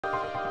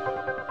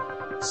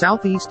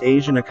Southeast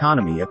Asian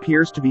economy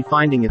appears to be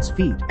finding its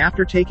feet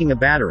after taking a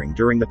battering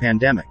during the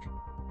pandemic.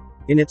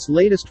 In its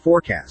latest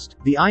forecast,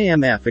 the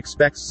IMF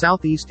expects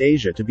Southeast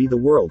Asia to be the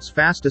world's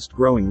fastest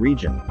growing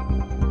region.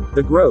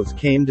 The growth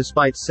came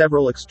despite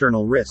several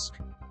external risks.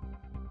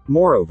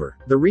 Moreover,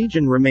 the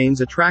region remains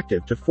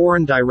attractive to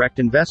foreign direct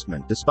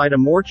investment despite a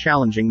more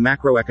challenging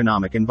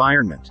macroeconomic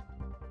environment.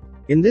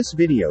 In this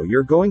video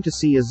you're going to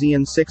see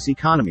ASEAN-6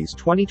 Economies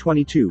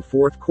 2022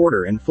 fourth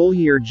quarter and full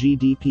year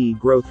GDP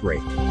growth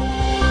rate.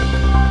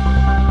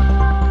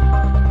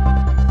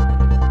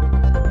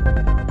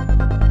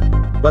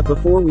 But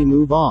before we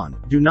move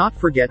on, do not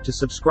forget to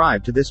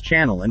subscribe to this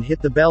channel and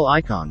hit the bell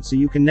icon so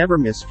you can never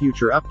miss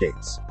future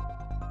updates.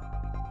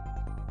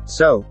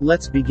 So,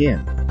 let's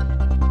begin.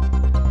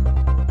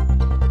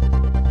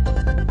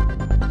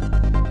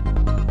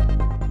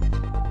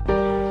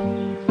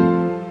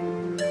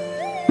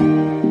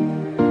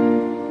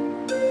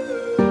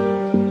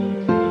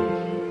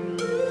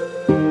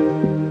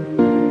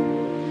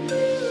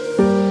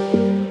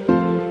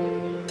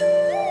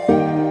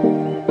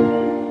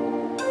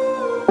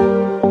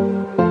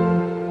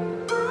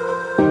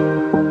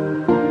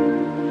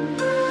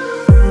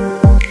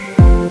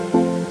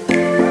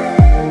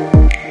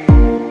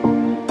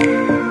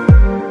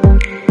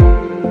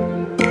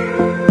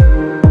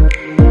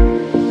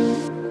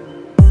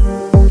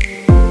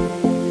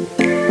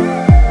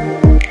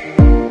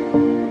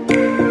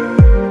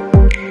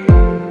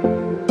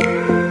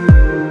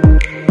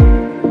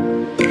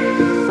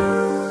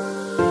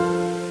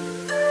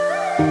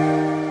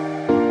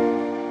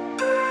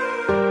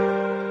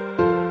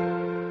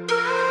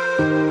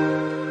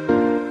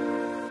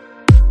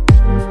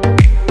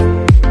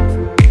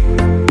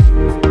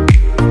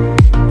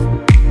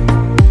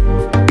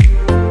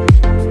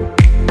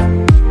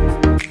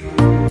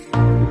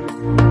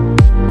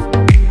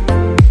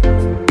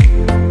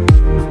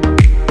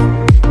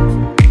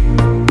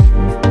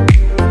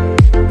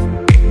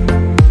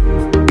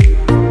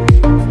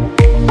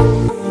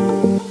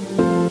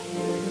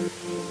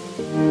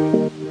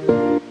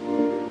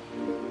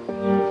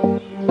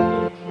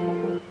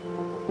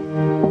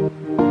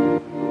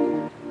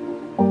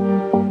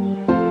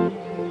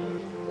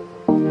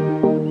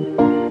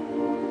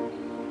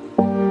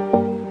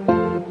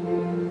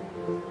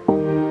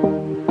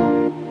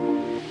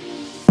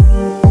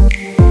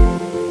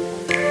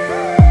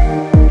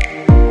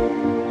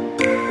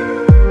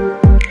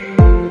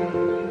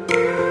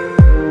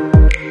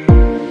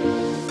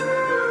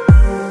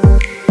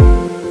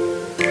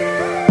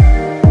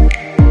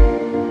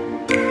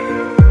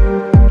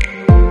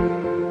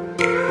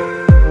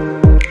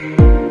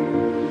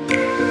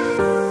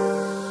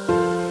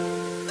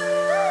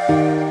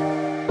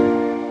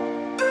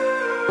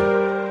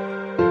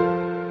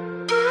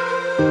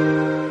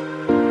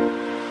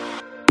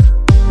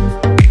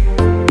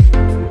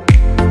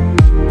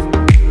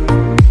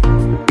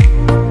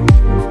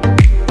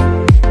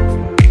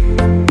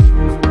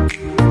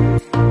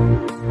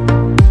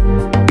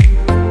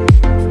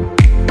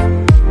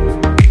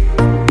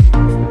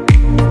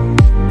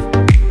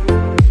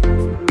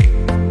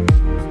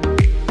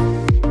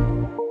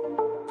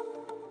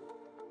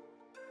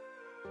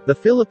 The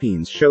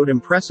Philippines showed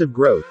impressive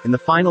growth in the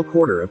final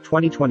quarter of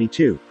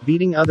 2022,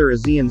 beating other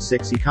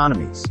ASEAN-6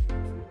 economies.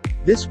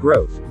 This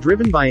growth,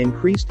 driven by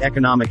increased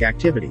economic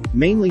activity,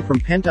 mainly from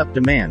pent-up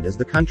demand as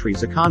the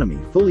country's economy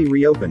fully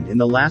reopened in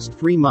the last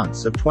 3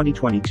 months of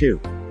 2022.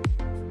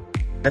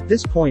 At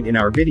this point in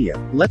our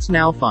video, let's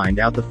now find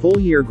out the full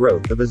year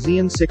growth of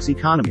ASEAN-6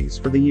 economies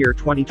for the year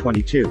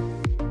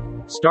 2022.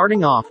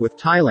 Starting off with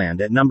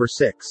Thailand at number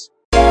 6.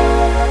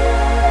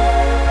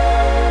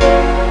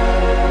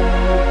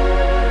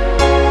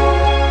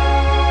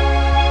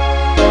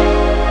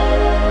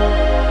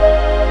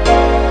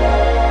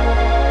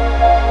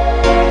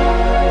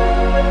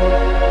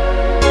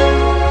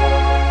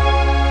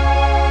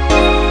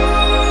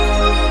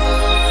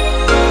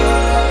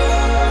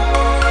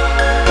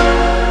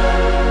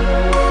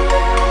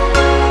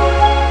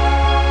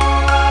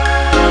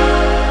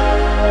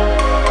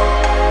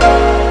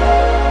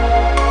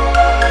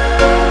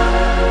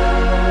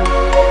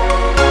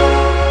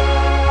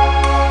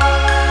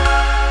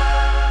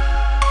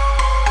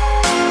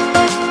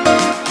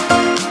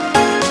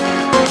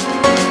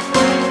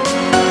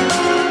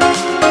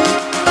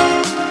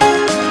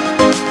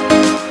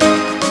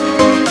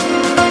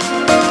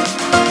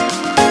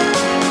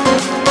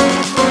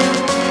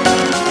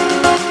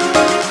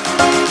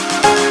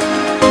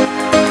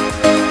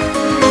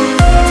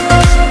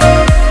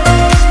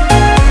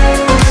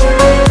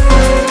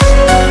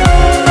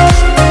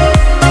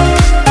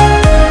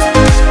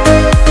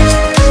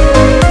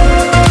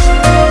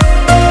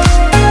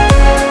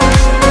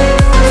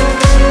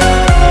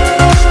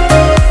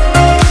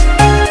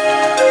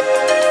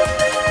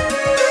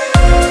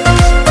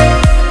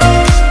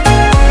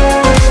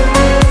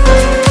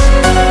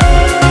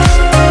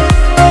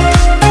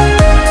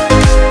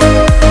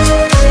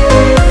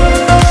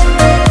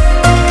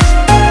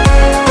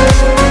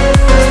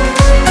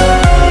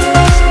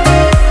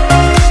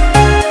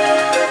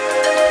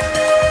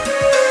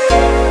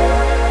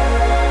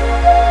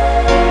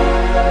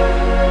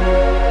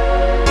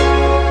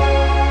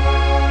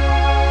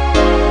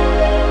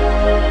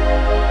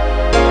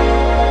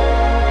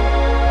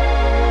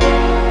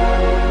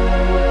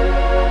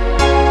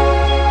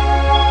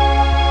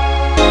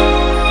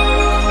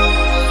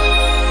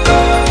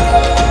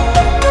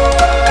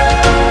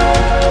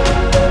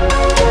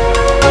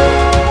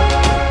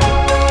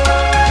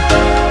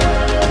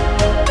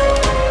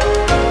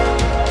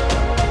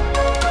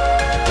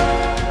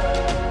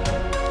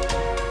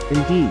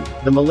 Indeed,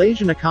 the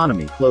Malaysian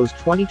economy closed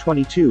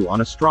 2022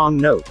 on a strong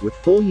note with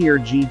full-year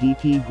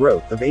GDP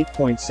growth of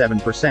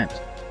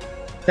 8.7%.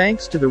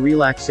 Thanks to the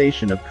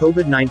relaxation of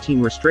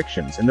COVID-19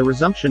 restrictions and the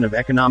resumption of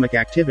economic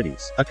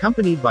activities,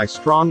 accompanied by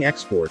strong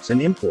exports and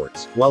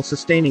imports, while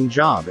sustaining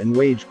job and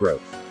wage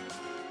growth.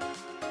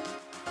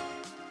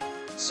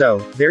 So,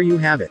 there you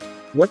have it.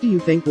 What do you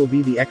think will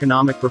be the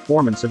economic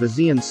performance of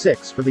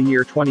ASEAN-6 for the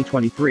year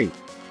 2023?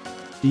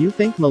 Do you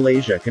think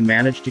Malaysia can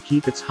manage to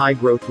keep its high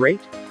growth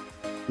rate?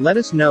 Let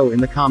us know in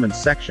the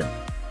comments section.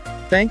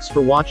 Thanks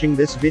for watching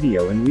this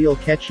video and we'll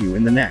catch you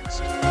in the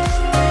next.